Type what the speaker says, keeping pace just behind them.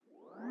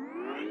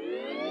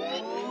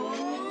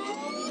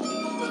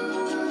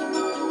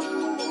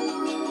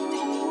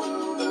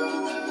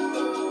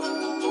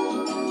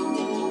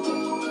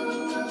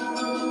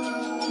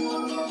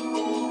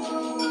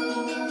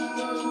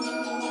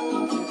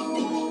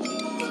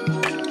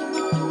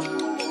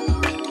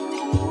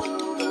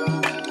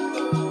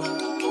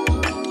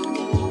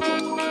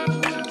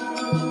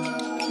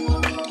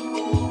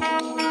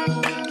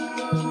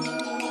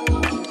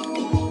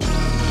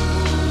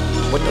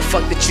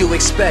you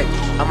expect?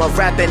 I'm a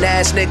rapping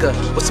ass nigga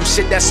with some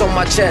shit that's on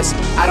my chest.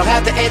 I don't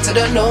have to answer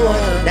to no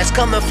one that's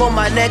coming for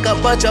my neck. A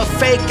bunch of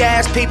fake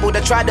ass people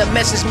that try to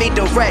message me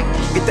direct.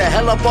 Get the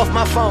hell up off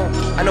my phone.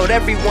 I know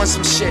everyone's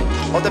some shit.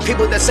 All the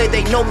people that say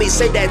they know me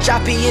say that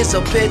Joppy is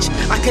a bitch.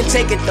 I can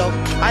take it though.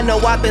 I know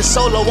I've been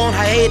solo on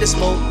hiatus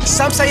mode.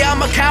 Some say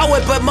I'm a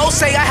coward, but most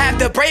say I have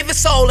the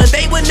bravest soul. And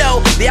they would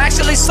know, they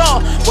actually saw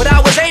what I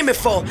was aiming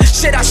for.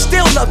 Shit, I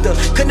still loved her.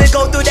 Couldn't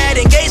go through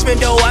that engagement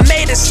though. I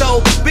made it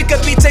so we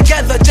could be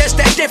together, just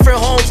at different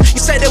homes. You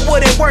said it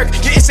wouldn't work,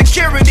 your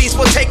insecurities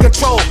will take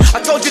control.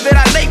 I told you that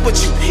I late with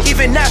you,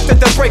 even after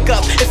the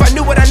breakup. If I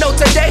knew what I know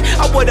today,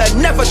 I would've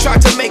never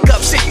tried to make up.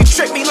 Shit, you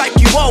tricked me like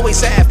you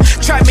always have.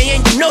 Tried me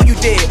and you know you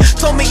did.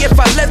 Told me if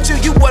I left you,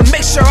 you would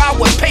make sure I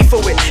would pay for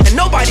it. And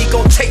nobody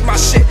gon' take my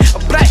shit. A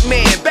black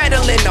man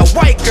battling a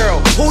white girl.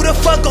 Who the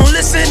fuck gon'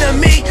 listen to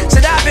me?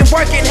 Said I've been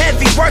working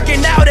heavy,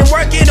 working out and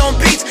working on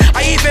beats.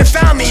 I even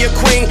found me a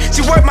queen.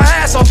 She worked my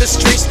ass off the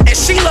streets, and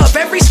she love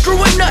every screw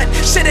and nut.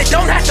 Shit, it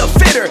don't have to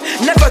fit her.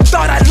 Never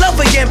thought I'd love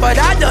again, but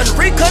I done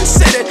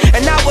reconsidered.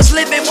 And I was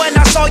living when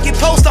I saw you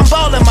post, I'm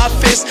balling my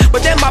fist.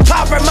 But then my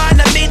pop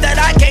reminded me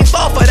that I can't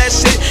fall for that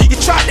shit. You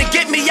tried to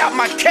get me out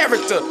my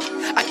character.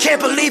 I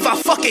can't believe I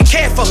fucking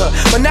cared for her,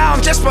 but now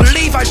I'm just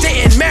relieved I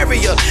didn't marry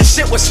her.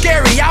 Shit was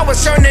scary, I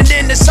was turning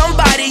into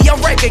somebody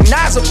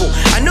unrecognizable.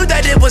 I knew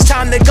that it was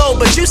time to go,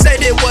 but you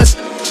said it was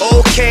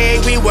okay,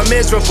 we were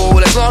miserable.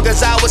 As long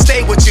as I would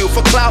stay with you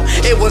for clout,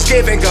 it was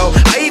give and go.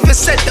 I even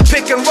set the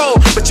pick and roll,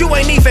 but you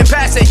ain't even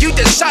passing. You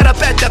just shot up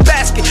at the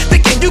basket,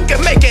 thinking you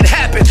can make it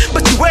happen,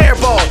 but you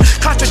airball.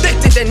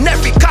 Contradicted in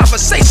every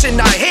conversation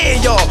I hear,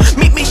 y'all.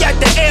 Meet me at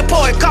the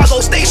airport, cargo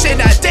station,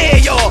 I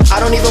dare y'all. I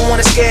don't even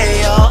wanna scare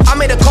y'all. I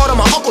made a call to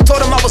my uncle,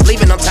 told him I was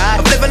leaving. I'm tired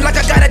of living like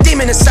I got a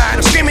demon inside.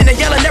 I'm screaming and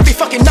yelling every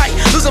fucking night,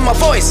 losing my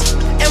voice.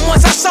 And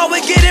once I saw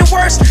it getting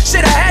worse,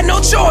 shit, I had no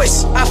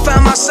choice. I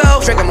found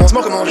myself drinking more,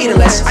 smoking more, eating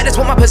less. I just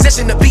want my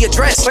position to be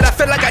addressed, but I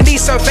feel like I need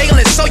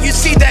surveillance. So you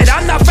see that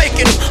I'm not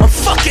faking it. I'm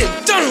fucking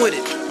done with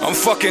it. I'm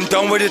fucking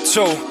done with it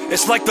too.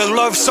 It's like the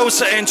Love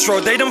Sosa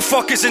intro. They them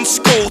fuckers in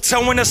school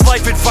telling us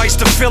life advice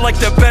to feel like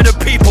they're better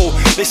people.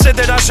 They said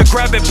that I should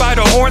grab it by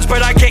the horns,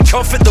 but I can't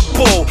comfort the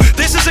bull.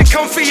 This isn't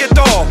comfy at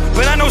all,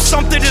 but I know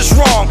something is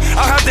wrong.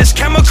 I'll have this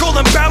chemical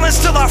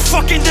imbalance till I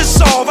fucking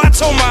dissolve. I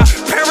told my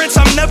parents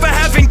I'm never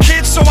having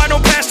kids, so I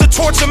don't pass the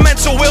torch of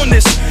mental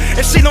illness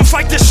and see them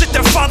fight the shit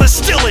their father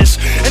still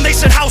is. And they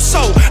said, how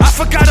so? I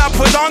forgot I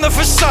put on the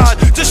facade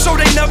just so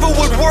they never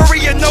would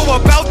worry and know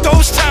about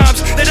those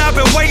times that I've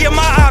been weighing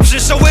my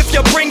options. So if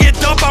you bring it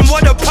up, I'm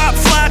what a pop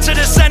fly to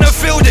the center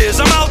field is.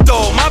 I'm out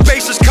though, my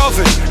base is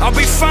covered. I'll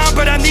be fine,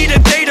 but I need a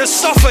day to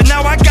suffer.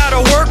 Now I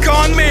gotta work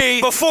on me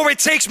before it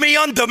takes me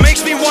under.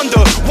 Makes me wonder,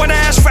 when I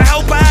asked for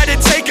help, I had to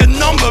take a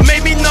number.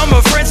 Made me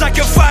number, friends I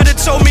confided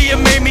told me it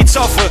made me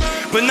tougher.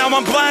 But now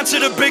I'm blind to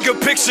the bigger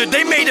picture.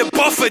 They made it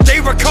buffered, they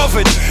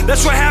recovered.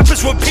 That's what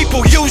happens when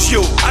people use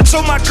you. I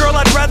told my girl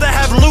I'd rather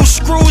have loose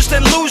screws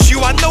than lose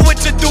you. I know what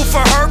to do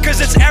for her, cause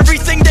it's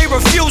everything they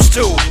refuse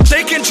to.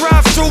 They can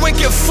drive through and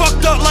get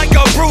fucked up like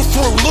a brew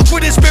through. Look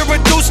what it's been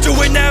reduced to,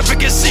 in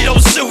advocacy don't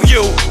suit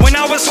you. When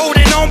I was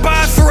holding on by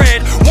a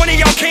thread, one of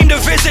y'all came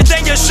to visit,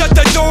 then you shut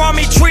the door on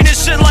me, treating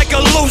shit like a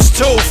loose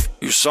tooth.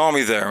 You saw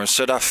me there and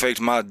said I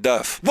faked my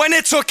death. When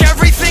it took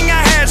everything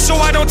I had so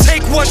I don't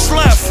take what's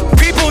left.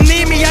 People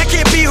need me, I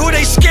can't be who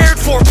they scared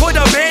for. Put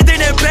up hand in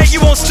and bet you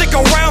won't stick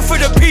around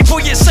for the people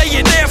you say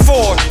you're there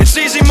for. It's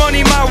easy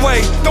money my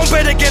way, don't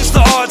bet against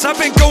the odds. I've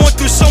been going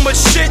through so much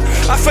shit,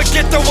 I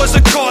forget there was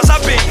a cause.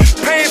 I've been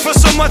paying for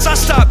so much, I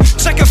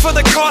stopped checking for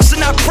the cost.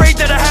 And I prayed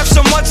that I have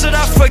so much that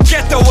I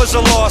forget there was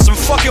a loss. I'm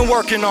fucking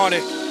working on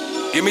it.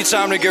 Give me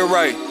time to get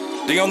right.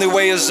 The only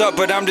way is up,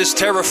 but I'm just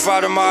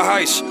terrified of my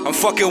heights. I'm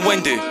fucking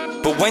winded,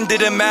 but when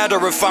did it matter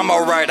if I'm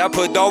alright? I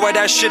put all of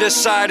that shit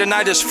aside and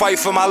I just fight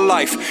for my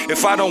life.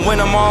 If I don't win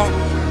them all,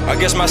 I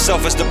guess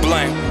myself is to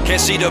blame.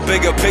 Can't see the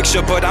bigger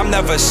picture, but I'm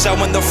never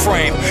selling the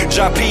frame.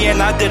 Joppy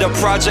and I did a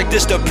project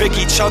just to pick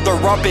each other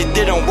up. It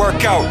didn't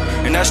work out,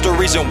 and that's the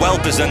reason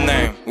Welp is a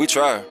name. We tried.